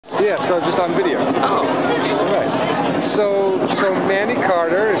Yeah, so just on video. Oh. Right. So Mandy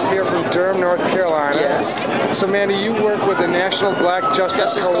Carter is here from Durham, North Carolina. Yes. So Mandy, you work with the National Black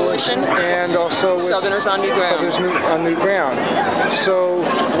Justice Coalition and also with Southerners on New Ground. Southerners on New Ground. So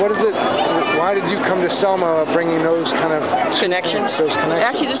what is it? Why did you come to Selma, bringing those kind of connections? Those connections.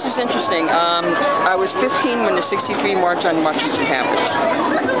 Actually, this is interesting. I was 15 when the '63 March on Washington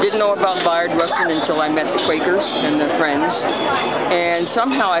happened. Didn't know about Bayard Rustin until I met the Quakers and their friends. And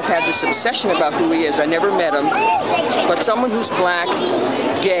somehow I've had this obsession about who he is. I never met him, but someone who's black,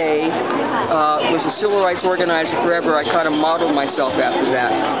 gay, was a civil rights organizer forever. I kind of modeled myself after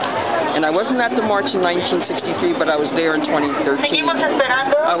that. And I wasn't at the march in 1963, but I was there in 2013.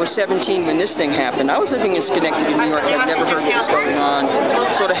 I was 17 when this thing happened. I was living in Schenectady, New York. I'd never heard what was going on.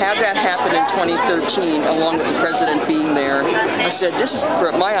 So to have that happen in 2013, along with the president being there, I said, this is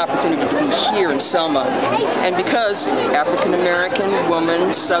my opportunity to be here in Selma. And because African-American,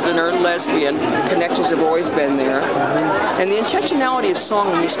 woman, Southerner, lesbian, connections have always been there. And the intentionality of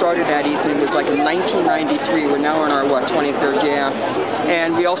song when we started that evening was like in 1993. We're now in our, 23rd jam.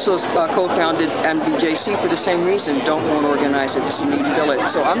 And we also co-founded MBJC for the same reason. Don't want to organize it, just need to fill it.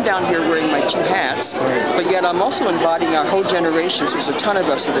 So I'm down here wearing my two hats, but yet I'm also embodying our whole generation. There's a ton of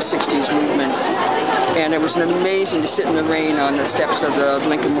us of the 60s movement. And it was amazing to sit in the rain on the steps of the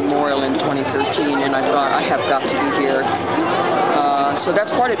Lincoln Memorial in 2013, and I thought, I have got to be here. So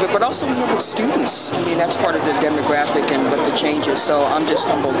that's part of it, but also we have the students. I mean, that's part of the demographic and what the change is, so I'm just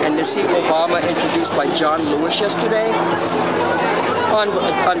humbled. And to see Obama introduced by John Lewis yesterday,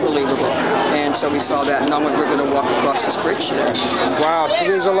 unbelievable. And so we saw that, and now we're going to walk across this bridge today. Wow, so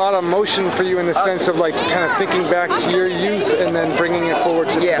there's a lot of motion for you in the sense of like kind of thinking back to your youth and then bringing it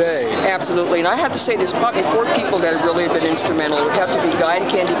forward to today. Absolutely. And I have to say there's probably 4 people that have really been instrumental. It would have to be Guy and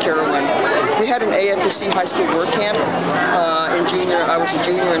Candie Carawan. We had an AFSC high school work camp I was a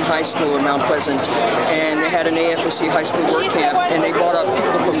junior in high school in Mount Pleasant, and they had an AFSC high school work camp, and they brought up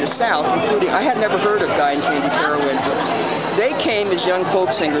people from the South, including, I had never heard of Guy and Candie Carawan. They came as young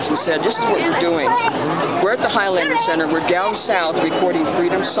folk singers and said, this is what we're doing. We're at the Highlander Center. We're down south recording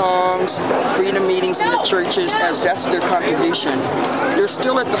freedom songs, freedom meetings in the churches, as that's their contribution. They're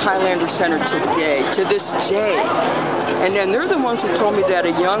still at the Highlander Center today, to this day. And then they're the ones who told me that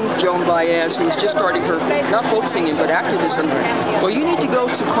a young Joan Baez, who's just starting her, not folk singing, but activism, well, you need to go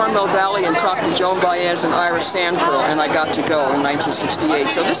to Carmel Valley and talk to Joan Baez and Ira Stanfield, and I got to go in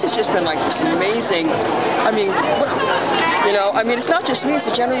 1968. So this has just been like this amazing, I mean, it's not just me, it's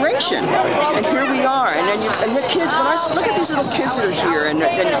a generation. And here we are, and then the kids, when I look at these little kids that are here, and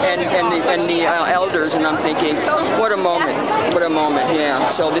the elders, and I'm thinking, what a moment,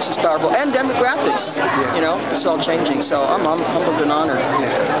 yeah. So this is powerful. And demographics, it's all changing. So I'm humbled and honored.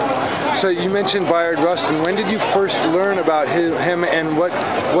 Yeah. So you mentioned Bayard Rustin. When did you first learn about him, and what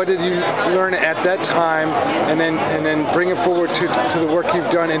did you learn at that time, and then bring it forward to the work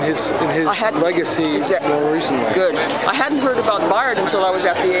you've done in his legacy more recently? Good. I hadn't heard about Bayard until I was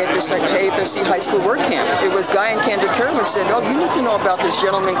at the AFSC high school work camp. It was Guy and Candie Carawan said, oh, you need to know about this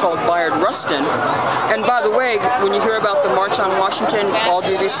gentleman called Bayard Rustin. And by the way, when you hear about the March on Washington, all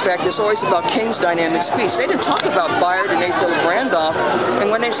due respect, it's always about King's dynamic speech. They didn't talk about Bayard and April Randolph.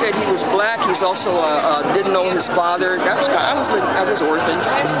 And when they said he was black, he's also didn't know his father. I was orphaned.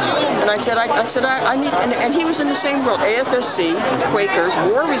 And I said, I need, and he was in the same world, AFSC, Quakers,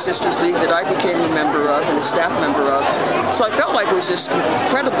 War Resistance League that I became a member of and a staff member of. So I felt like it was this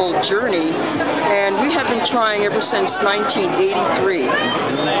incredible journey, and we have been trying ever since 1983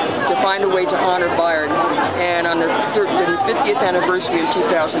 to find a way to honor Bayard. And on the 50th anniversary in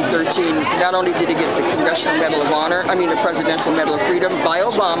 2013, not only did he get the Congressional Medal of Honor, the Presidential Medal of Freedom by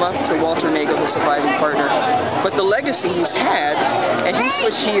Obama to Walter Nagel, his surviving partner, but the legacy he's had, and he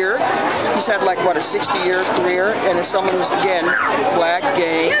was here, he's had like, what, a 60-year career, and as someone who's, again, black,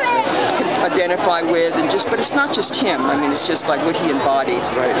 gay, can identify with, but it's not just him. It's just like what he embodied.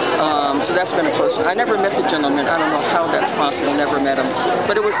 Right. So that's been a person. I never met the gentleman. I don't know how that's possible. Never met him.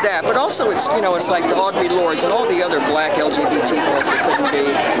 But it was that. But also, it's it's like the Audre Lordes and all the other black LGBT folks that couldn't be.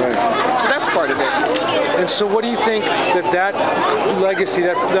 Right. So that's part of it. And so, what do you think that legacy,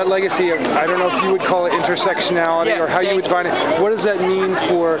 that legacy of, I don't know if you would call it intersectionality or how you would define it. What does that mean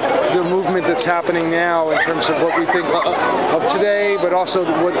for the movement that's happening now in terms of what we think of today, but also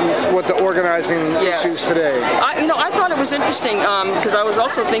what the organizing issues today? I thought it was interesting because I was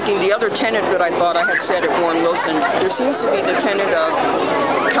also thinking the other tenet that I thought I had said at Warren Wilson, there seems to be the tenet of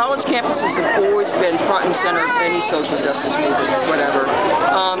college campuses have always been front and center of any social justice movement, whatever,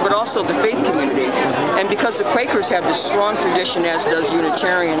 but also the faith community. And because the Quakers have this strong tradition, as does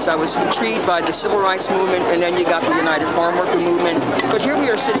Unitarians, I was intrigued by the Civil Rights Movement, and then you got the United Farm Worker Movement. But here we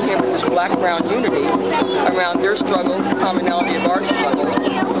are sitting here black-brown unity around their struggle, commonality of our struggle.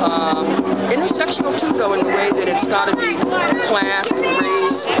 Intersectional too, though, in the way that it's got to be class,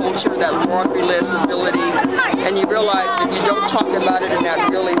 race, culture, that laundry list, ability, and you realize that you don't talk about it in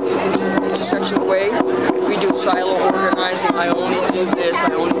that really intersectional way. We do silo organizing. I only do this,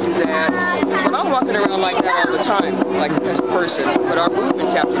 I only do that. But I'm walking around like that all the time, like as a person. But our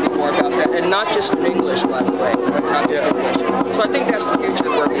movements have to be more about that, and not just in English, by the way. Not just English. So I think that's the future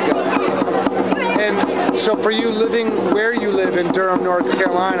of where we go. And so for you living where you live in Durham, North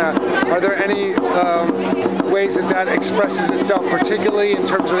Carolina, are there any ways that that expresses itself, particularly in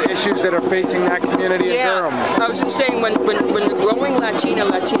terms of the issues that are facing that community in Durham? I was just saying, when the growing Latino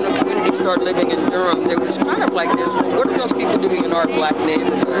community started living in Durham, there was kind of like this, what are those people doing in our black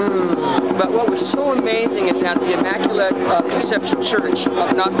neighborhood? But what was so amazing is that the Immaculate Conception Church,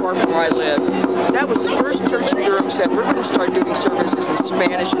 not far from where I live, that was the first church in Durham said, we're going to start doing services in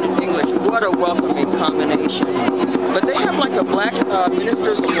Spanish and English. What a welcoming combination. But they have like a Black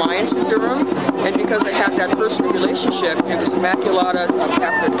Ministers Alliance in Durham, and because they have that personal relationship, it was Immaculata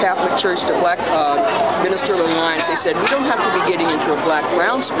Catholic Church to Black Ministerial Alliance. They said, we don't have to be getting into a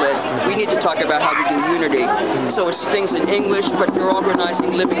black-brown split. We need to talk about how we do unity. So it's things in English, but they're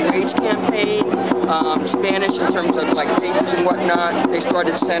organizing living wage campaign, Spanish in terms of like papers and whatnot. They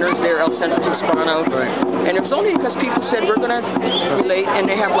started centers there, El Centro Hispano. And it was only because people said, we're going to relate, and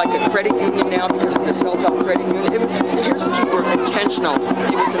they have like a credit union now because of the self-help credit union. Here's the key word, intentional.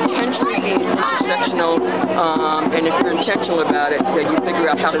 It was intentionally being intersectional, and if you're intentional about it, then you figure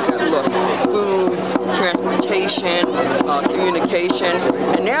out how does that look. Food, transportation, communication,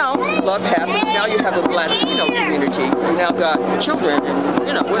 and now love happens. Now you have a Latino community. You now got children, and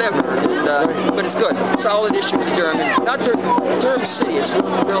you know, whatever. And, but it's good. Solid issue for Durham. And not Durham City. It's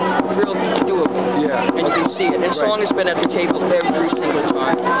real doable. Yeah. And you can see it. And Song has been at the table every single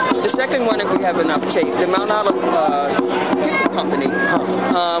time. The second one, if we have enough tape, the Mount Olive Pickle Company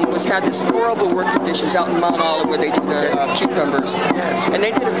had this horrible work conditions out in Mount Olive where they do the cucumbers. And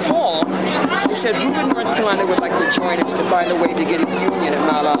they did a call. They said, who in North Carolina would like to join us to find a way to get a union at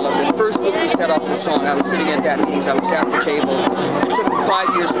Mount Olive? The first book we set off the song. I was sitting at that meeting. I was at the table. It took them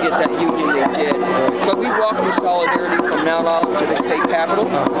 5 years to get that union. They did. But we walked in solidarity from Mount Olive to the state capitol,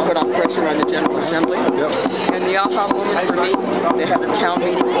 put on pressure on the General Assembly. And the aha moment for me, they had a town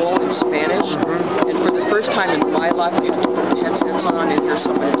meeting all in Spanish. And for the first time in my life, I had to put the headsets on and hear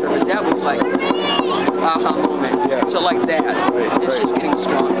somebody interpret. That was like aha moment. So like that. It's just getting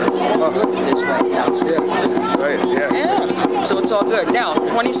stronger. This right now. So it's all good. Now,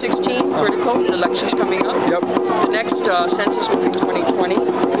 2016, critical, the election's coming up. The next census will be 2020.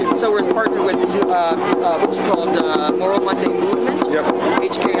 So we're partnered with what's called Moral Monday Movement,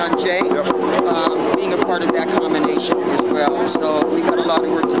 HK&J, being a part of that combination as well. So we got a lot of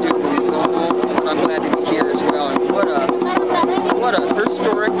work to do when we go home, but I'm glad to be here as well. And what a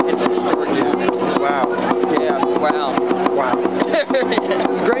historic and historic movement. Wow. Yeah, wow. Wow.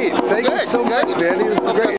 Great. Thank you so much, Mandy. This is great.